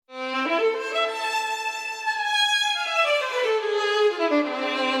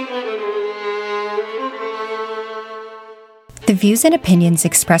The views and opinions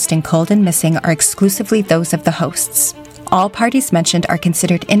expressed in Cold and Missing are exclusively those of the hosts. All parties mentioned are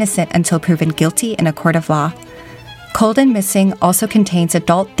considered innocent until proven guilty in a court of law. Cold and Missing also contains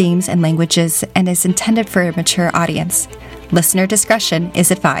adult themes and languages and is intended for a mature audience. Listener discretion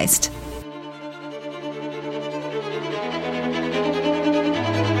is advised.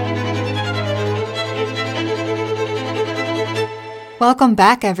 Welcome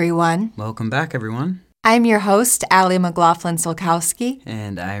back, everyone. Welcome back, everyone. I'm your host, Allie McLaughlin-Solkowski.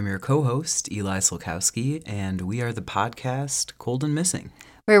 And I am your co-host, Eli Solkowski, and we are the podcast Cold and Missing,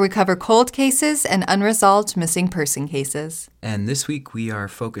 where we cover cold cases and unresolved missing person cases. And this week we are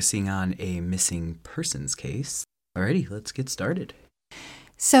focusing on a missing persons case. Alrighty, let's get started.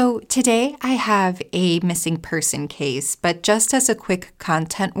 So today I have a missing person case, but just as a quick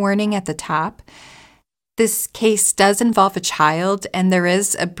content warning at the top, this case does involve a child, and there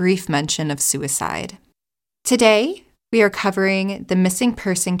is a brief mention of suicide. Today, we are covering the missing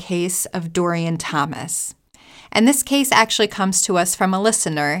person case of Dorien Thomas. And this case actually comes to us from a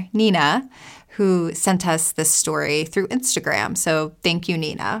listener, Nina, who sent us this story through Instagram. So thank you,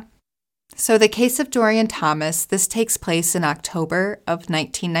 Nina. So the case of Dorien Thomas, this takes place in October of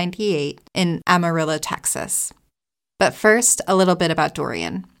 1998 in Amarillo, Texas. But first, a little bit about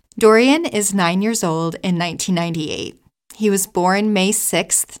Dorien. Dorien is 9 years old in 1998. He was born May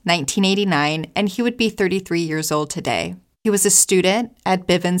 6th, 1989, and he would be 33 years old today. He was a student at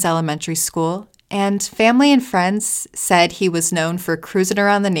Bivens Elementary School, and family and friends said he was known for cruising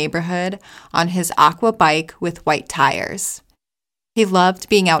around the neighborhood on his aqua bike with white tires. He loved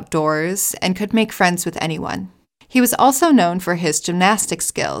being outdoors and could make friends with anyone. He was also known for his gymnastic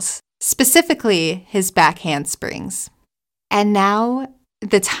skills, specifically his back handsprings. And now,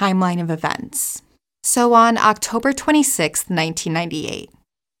 the timeline of events. So on October 26, 1998,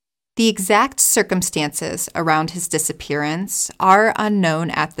 the exact circumstances around his disappearance are unknown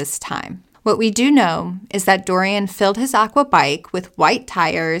at this time. What we do know is that Dorien filled his aqua bike with white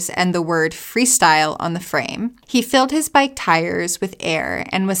tires and the word freestyle on the frame. He filled his bike tires with air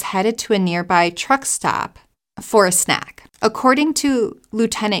and was headed to a nearby truck stop for a snack. According to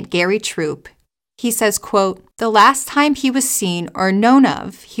Lieutenant Gary Troop, he says, quote, "The last time he was seen or known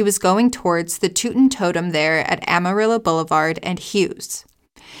of, he was going towards the Tootin' Totem there at Amarillo Boulevard and Hughes.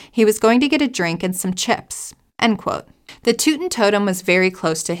 He was going to get a drink and some chips," end quote. The Tootin' Totem was very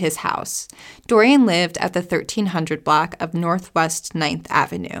close to his house. Dorien lived at the 1300 block of Northwest 9th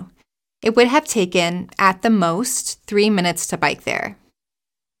Avenue. It would have taken, at the most, 3 minutes to bike there.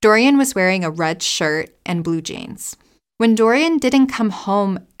 Dorien was wearing a red shirt and blue jeans. When Dorien didn't come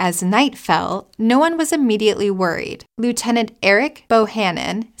home as night fell, no one was immediately worried. Lieutenant Eric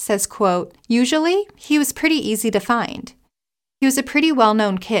Bohannon says, quote, "Usually, he was pretty easy to find. He was a pretty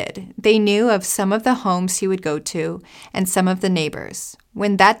well-known kid. They knew of some of the homes he would go to and some of the neighbors.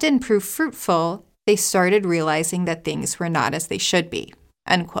 When that didn't prove fruitful, they started realizing that things were not as they should be,"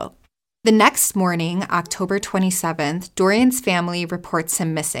 end quote. The next morning, October 27th, Dorien's family reports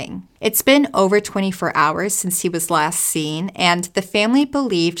him missing. It's been over 24 hours since he was last seen, and the family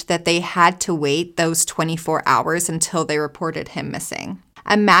believed that they had to wait those 24 hours until they reported him missing.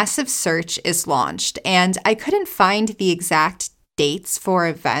 A massive search is launched, and I couldn't find the exact dates for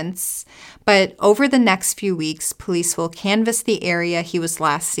events, but over the next few weeks, police will canvass the area he was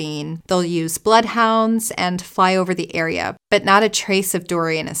last seen. They'll use bloodhounds and fly over the area, but not a trace of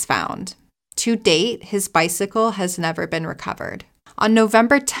Dorien is found. To date, his bicycle has never been recovered. On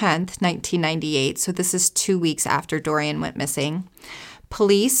November 10th, 1998, so this is 2 weeks after Dorien went missing,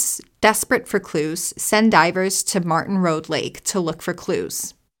 police, desperate for clues, send divers to Martin Road Lake to look for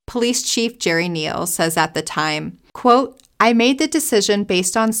clues. Police Chief Jerry Neal says at the time, quote, "I made the decision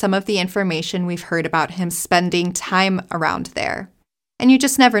based on some of the information we've heard about him spending time around there. And you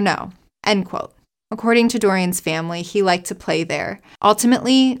just never know," end quote. According to Dorien's family, he liked to play there.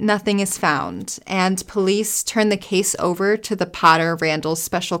 Ultimately, nothing is found, and police turn the case over to the Potter Randall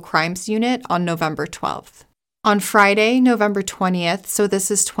Special Crimes Unit on November 12th. On Friday, November 20th, so this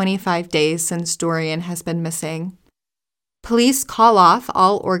is 25 days since Dorien has been missing, police call off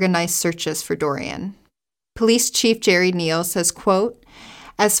all organized searches for Dorien. Police Chief Jerry Neal says, quote,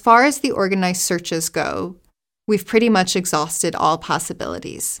 "As far as the organized searches go, we've pretty much exhausted all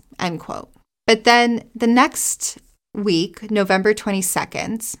possibilities," end quote. But then the next week, November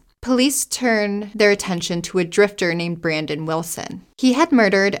 22nd, police turn their attention to a drifter named Brandon Wilson. He had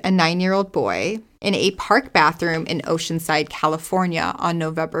murdered a 9-year-old boy in a park bathroom in Oceanside, California on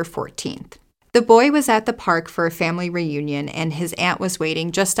November 14th. The boy was at the park for a family reunion, and his aunt was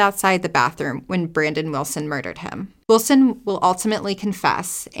waiting just outside the bathroom when Brandon Wilson murdered him. Wilson will ultimately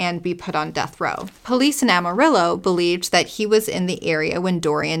confess and be put on death row. Police in Amarillo believed that he was in the area when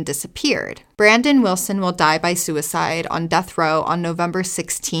Dorien disappeared. Brandon Wilson will die by suicide on death row on November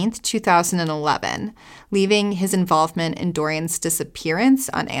 16, 2011, leaving his involvement in Dorien's disappearance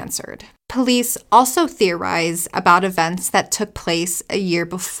unanswered. Police also theorize about events that took place a year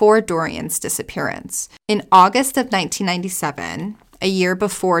before Dorien's disappearance. In August of 1997, a year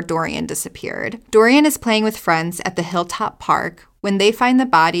before Dorien disappeared, Dorien is playing with friends at the Hilltop Park when they find the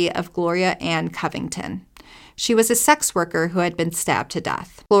body of Gloria Ann Covington. She was a sex worker who had been stabbed to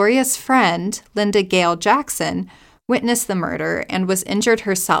death. Gloria's friend, Linda Gale Jackson, witnessed the murder and was injured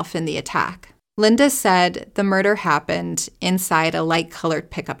herself in the attack. Linda said the murder happened inside a light-colored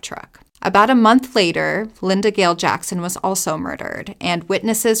pickup truck. About a month later, Linda Gale Jackson was also murdered, and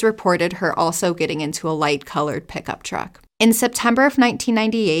witnesses reported her also getting into a light-colored pickup truck. In September of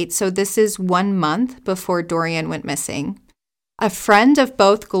 1998, so this is 1 month before Dorien went missing, a friend of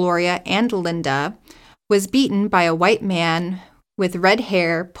both Gloria and Linda was beaten by a white man with red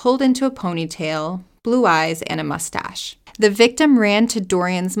hair pulled into a ponytail, blue eyes, and a mustache. The victim ran to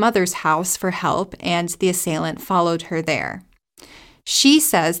Dorien's mother's house for help, and the assailant followed her there. She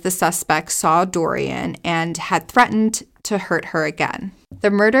says the suspect saw Dorien and had threatened to hurt her again.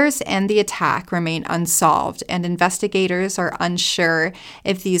 The murders and the attack remain unsolved, and investigators are unsure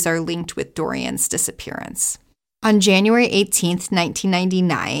if these are linked with Dorien's disappearance. On January 18th,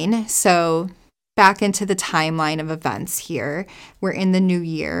 1999, so back into the timeline of events here, we're in the new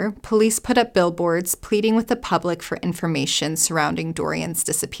year, police put up billboards pleading with the public for information surrounding Dorien's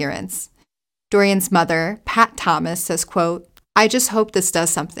disappearance. Dorien's mother, Pat Thomas, says, quote, "I just hope this does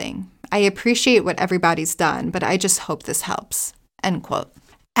something. I appreciate what everybody's done, but I just hope this helps," end quote.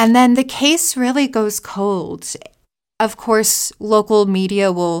 And then the case really goes cold. Of course, local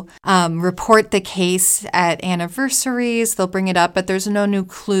media will report the case at anniversaries. They'll bring it up, but there's no new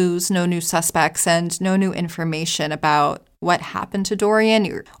clues, no new suspects, and no new information about what happened to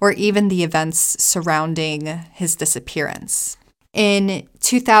Dorien or even the events surrounding his disappearance. In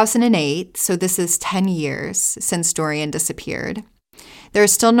 2008, so this is 10 years since Dorien disappeared, there are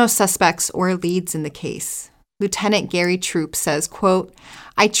still no suspects or leads in the case. Lieutenant Gary Troop says, quote,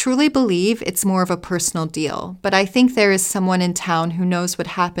 "I truly believe it's more of a personal deal, but I think there is someone in town who knows what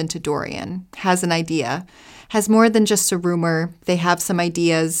happened to Dorien, has an idea, has more than just a rumor. They have some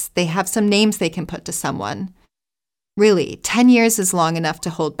ideas. They have some names they can put to someone. Really, 10 years is long enough to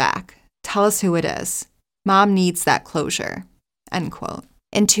hold back. Tell us who it is. Mom needs that closure," end quote.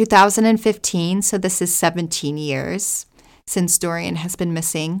 In 2015, so this is 17 years since Dorien has been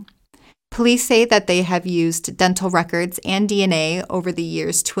missing, police say that they have used dental records and DNA over the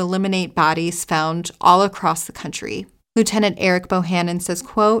years to eliminate bodies found all across the country. Lieutenant Eric Bohannon says,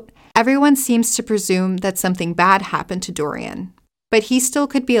 quote, "Everyone seems to presume that something bad happened to Dorien, but he still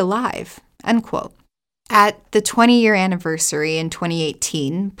could be alive," end quote. At the 20-year anniversary in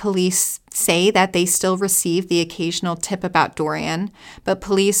 2018, police say that they still receive the occasional tip about Dorien, but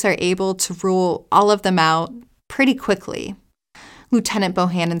police are able to rule all of them out pretty quickly. Lieutenant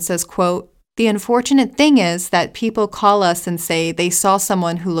Bohannon says, quote, "The unfortunate thing is that people call us and say they saw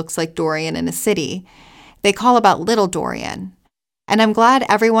someone who looks like Dorien in a city. They call about little Dorien. And I'm glad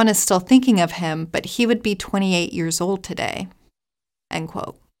everyone is still thinking of him, but he would be 28 years old today," end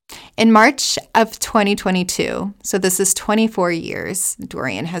quote. In March of 2022, so this is 24 years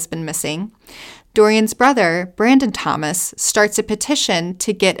Dorien has been missing, Dorien's brother, Brandon Thomas, starts a petition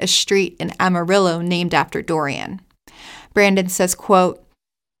to get a street in Amarillo named after Dorien. Brandon says, quote,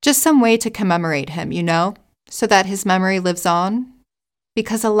 "Just some way to commemorate him, so that his memory lives on.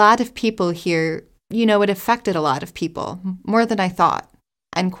 Because a lot of people here, it affected a lot of people, more than I thought,"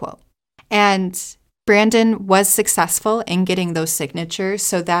 end quote. And Brandon was successful in getting those signatures,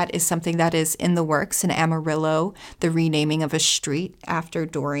 so that is something that is in the works in Amarillo, the renaming of a street after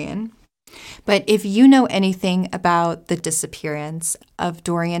Dorien. But if you know anything about the disappearance of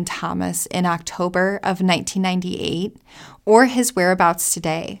Dorien Thomas in October of 1998 or his whereabouts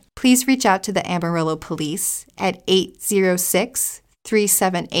today, please reach out to the Amarillo Police at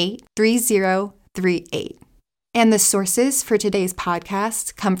 806-378-3038. And the sources for today's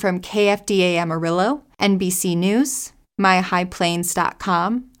podcast come from KFDA Amarillo, NBC News,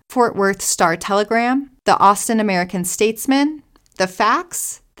 MyHighPlains.com, Fort Worth Star-Telegram, the Austin American-Statesman, The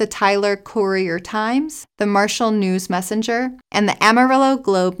Facts, the Tyler Courier-Times, the Marshall News-Messenger, and the Amarillo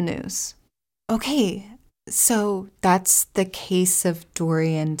Globe-News. Okay, so that's the case of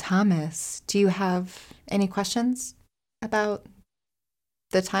Dorien Thomas. Do you have any questions about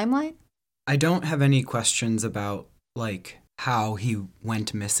the timeline? I don't have any questions about, like, how he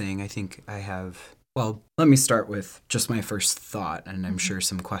went missing. I think I have. Well, let me start with just my first thought, and I'm sure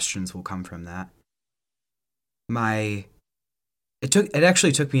some questions will come from that. It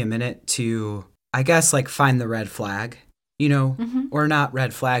actually took me a minute to, I guess, like, find the red flag, or not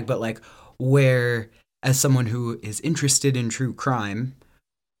red flag, but like where, as someone who is interested in true crime,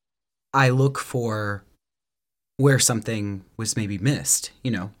 I look for where something was maybe missed,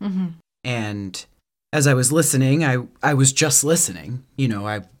 And as I was listening, I was just listening,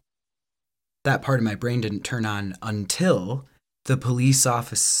 that part of my brain didn't turn on until the police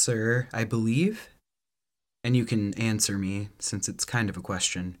officer, I believe, and you can answer me since it's kind of a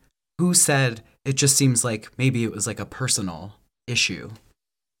question, who said it just seems like maybe it was like a personal issue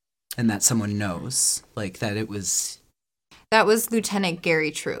and that someone knows, like that it was... That was Lieutenant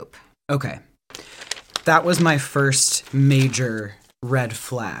Gary Troop. Okay. That was my first major red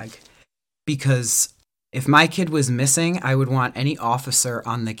flag, because if my kid was missing, I would want any officer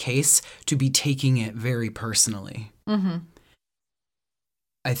on the case to be taking it very personally. Mm-hmm.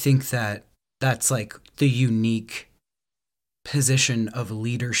 I think that's like the unique position of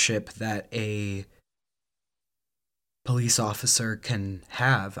leadership that a police officer can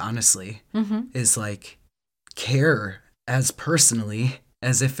have, honestly, is like care as personally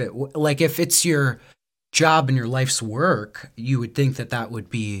as if if it's your job and your life's work, you would think that would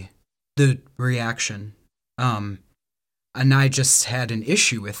be the reaction. And I just had an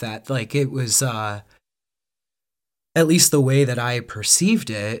issue with that. Like, it was, at least the way that I perceived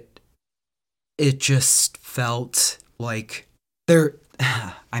it, it just felt like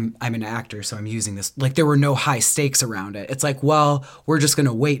I'm an actor, so I'm using this. Like, there were no high stakes around it. It's like, well, we're just going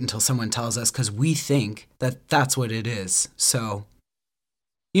to wait until someone tells us because we think that that's what it is. So,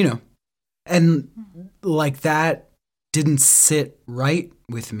 and like that didn't sit right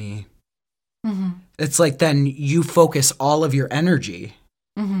with me. Mm-hmm. It's like then you focus all of your energy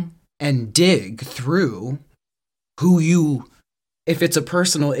and dig through if it's a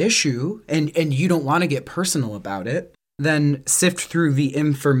personal issue and you don't want to get personal about it, then sift through the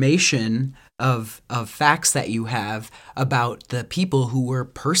information of facts that you have about the people who were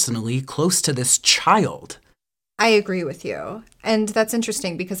personally close to this child. I agree with you. And that's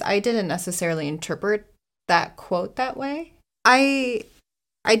interesting because I didn't necessarily interpret that quote that way. I'm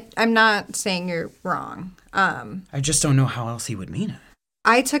not saying you're wrong. I just don't know how else he would mean it.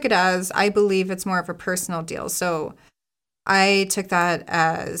 I took it as, I believe it's more of a personal deal. So I took that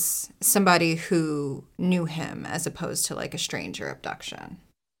as somebody who knew him as opposed to like a stranger abduction.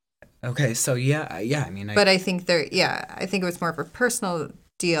 Okay, so yeah. I mean, but I think I think it was more of a personal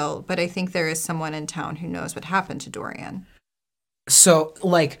deal. But I think there is someone in town who knows what happened to Dorien. So,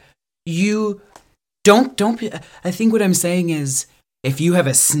 like, you don't. I think what I'm saying is, if you have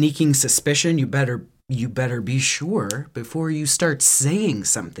a sneaking suspicion, you better be sure before you start saying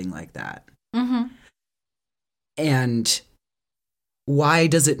something like that. Mm-hmm. And why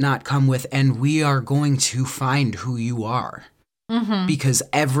does it not come with, and we are going to find who you are? Mm-hmm. Because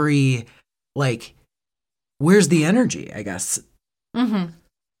where's the energy, I guess? Mm-hmm.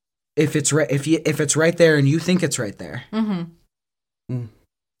 If it's right, if it's right there and you think it's right there,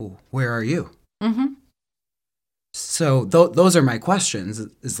 where are you? Mm-hmm. So those are my questions.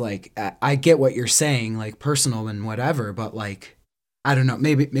 Is like, I get what you're saying, like personal and whatever, but like, I don't know.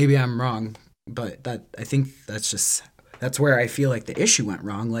 Maybe I'm wrong, but I think that's where I feel like the issue went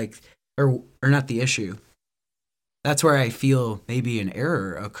wrong. Like, or not the issue. That's where I feel maybe an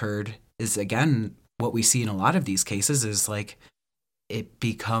error occurred. Is again what we see in a lot of these cases is like it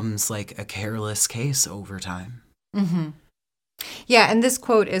becomes like a careless case over time. Mm-hmm. Yeah, and this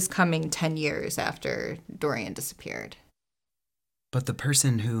quote is coming 10 years after Dorien disappeared. But the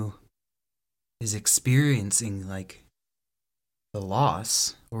person who is experiencing like the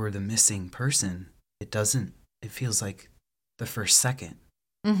loss or the missing person, it feels like the first second.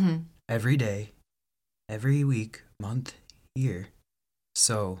 Mm-hmm. Every day, every week, month, year.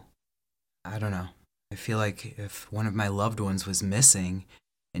 So, I don't know. I feel like if one of my loved ones was missing,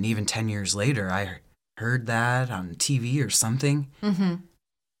 and even 10 years later, I heard that on TV or something,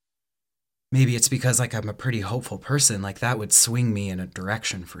 maybe it's because like I'm a pretty hopeful person, like that would swing me in a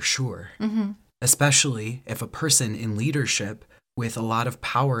direction for sure. Especially if a person in leadership with a lot of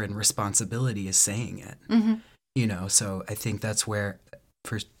power and responsibility is saying it. So I think that's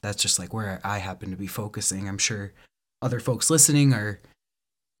just like where I happen to be focusing. I'm sure other folks listening are,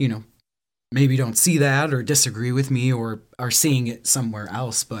 maybe don't see that or disagree with me or are seeing it somewhere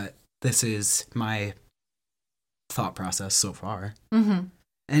else, but this is my thought process so far. And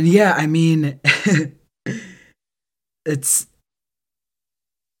yeah, I mean,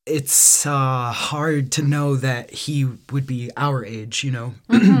 it's hard to know that he would be our age, you know?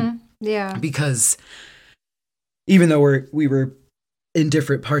 Yeah. Because even though we were in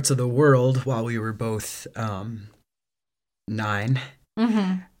different parts of the world while we were both 9,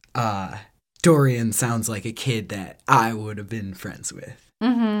 Dorien sounds like a kid that I would have been friends with.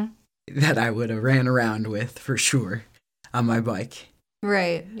 That I would have ran around with for sure on my bike.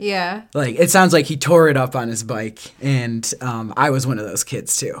 Right, yeah. Like, it sounds like he tore it up on his bike, and I was one of those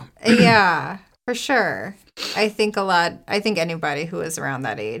kids too. Yeah, for sure. I think anybody who was around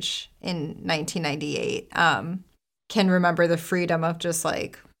that age in 1998 can remember the freedom of just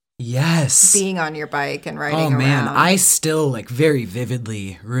like being on your bike and riding around. Oh man, I still like very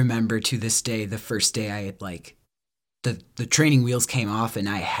vividly remember to this day the first day I had like the training wheels came off and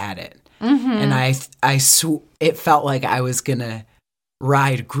I had it. And it felt like I was gonna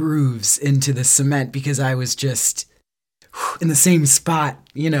ride grooves into the cement because I was just in the same spot,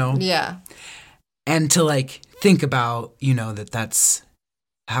 you know? Yeah. And to like think about, you know, that's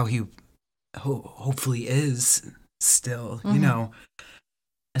how he hopefully is still, you know?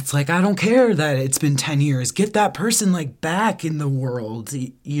 It's like, I don't care that it's been 10 years. Get that person like back in the world,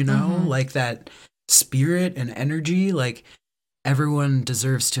 you know? Like that spirit and energy, like everyone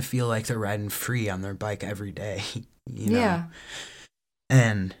deserves to feel like they're riding free on their bike every day, you know? Yeah.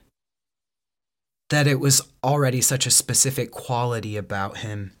 And that it was already such a specific quality about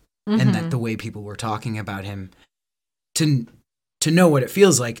him and that the way people were talking about him to know what it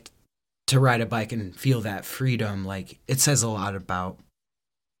feels like to ride a bike and feel that freedom, like it says a lot about,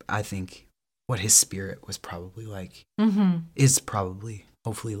 I think, what his spirit was probably like, is probably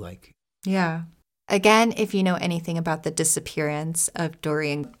hopefully like. Yeah. Again, if you know anything about the disappearance of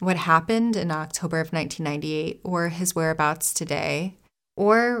Dorien, what happened in October of 1998, or his whereabouts today,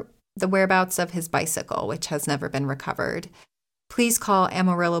 or the whereabouts of his bicycle, which has never been recovered, please call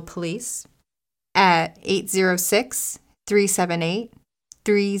Amarillo Police at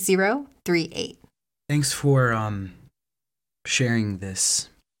 806-378-3038. Thanks for sharing this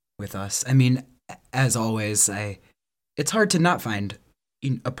with us. I mean, as always, it's hard to not find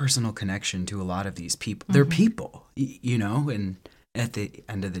a personal connection to a lot of these people. They're people, you know, and at the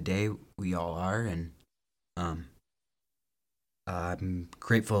end of the day, we all are. And I'm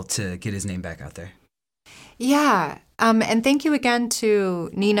grateful to get his name back out there. Yeah. And thank you again to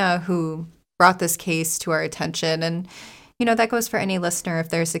Nina, who brought this case to our attention. And, you know, that goes for any listener. If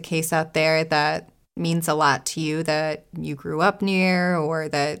there's a case out there that means a lot to you, that you grew up near, or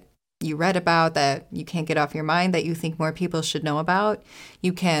that you read about, that you can't get off your mind, that you think more people should know about,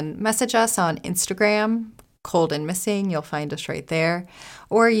 you can message us on Instagram, Cold and Missing. You'll find us right there.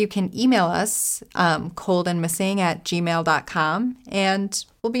 Or you can email us, coldandmissing@gmail.com, and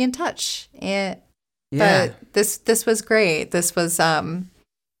we'll be in touch. But this was great. This was,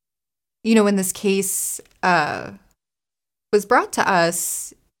 you know, when this case was brought to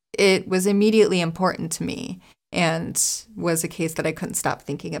us, it was immediately important to me and was a case that I couldn't stop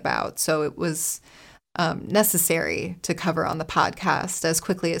thinking about. So it was necessary to cover on the podcast as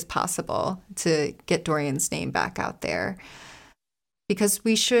quickly as possible to get Dorien's name back out there. Because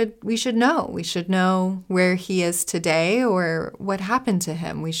we should know. We should know where he is today or what happened to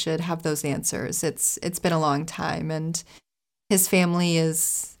him. We should have those answers. It's been a long time, and his family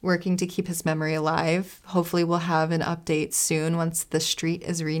is working to keep his memory alive. Hopefully we'll have an update soon. Once the street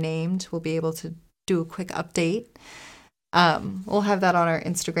is renamed, we'll be able to do a quick update. We'll have that on our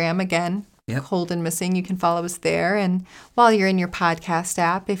Instagram again. Yep. Cold and Missing. You can follow us there. And while you're in your podcast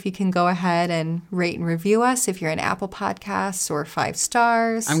app, if you can go ahead and rate and review us, if you're in Apple Podcasts, or 5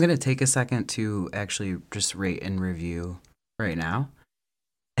 stars. I'm going to take a second to actually just rate and review right now.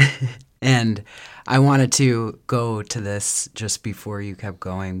 And I wanted to go to this just before you kept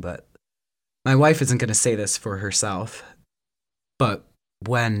going, but my wife isn't going to say this for herself. But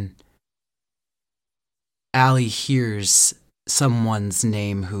when Allie hears someone's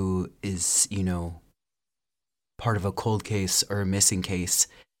name who is, you know, part of a cold case or a missing case,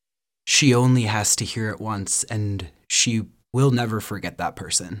 she only has to hear it once, and she will never forget that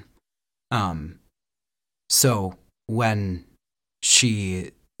person. So when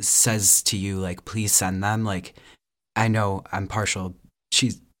she says to you, like, please send them, like, I know I'm partial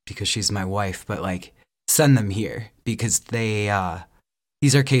because she's my wife, but like, send them here, because these are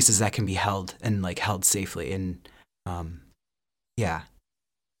cases that can be held and like held safely. And yeah,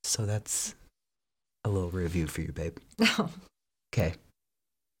 so that's a little review for you, babe. Okay.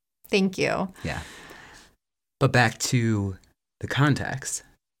 Thank you. Yeah. But back to the context.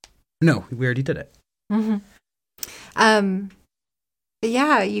 No, we already did it.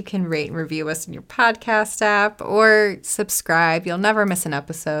 Yeah, you can rate and review us in your podcast app or subscribe. You'll never miss an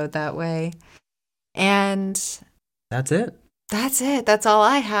episode that way. And that's it. That's it. That's all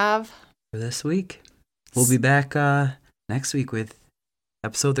I have for this week. We'll be back next week with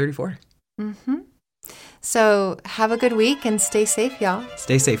episode 34. So have a good week and stay safe, y'all.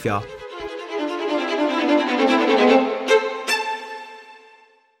 Stay safe, y'all.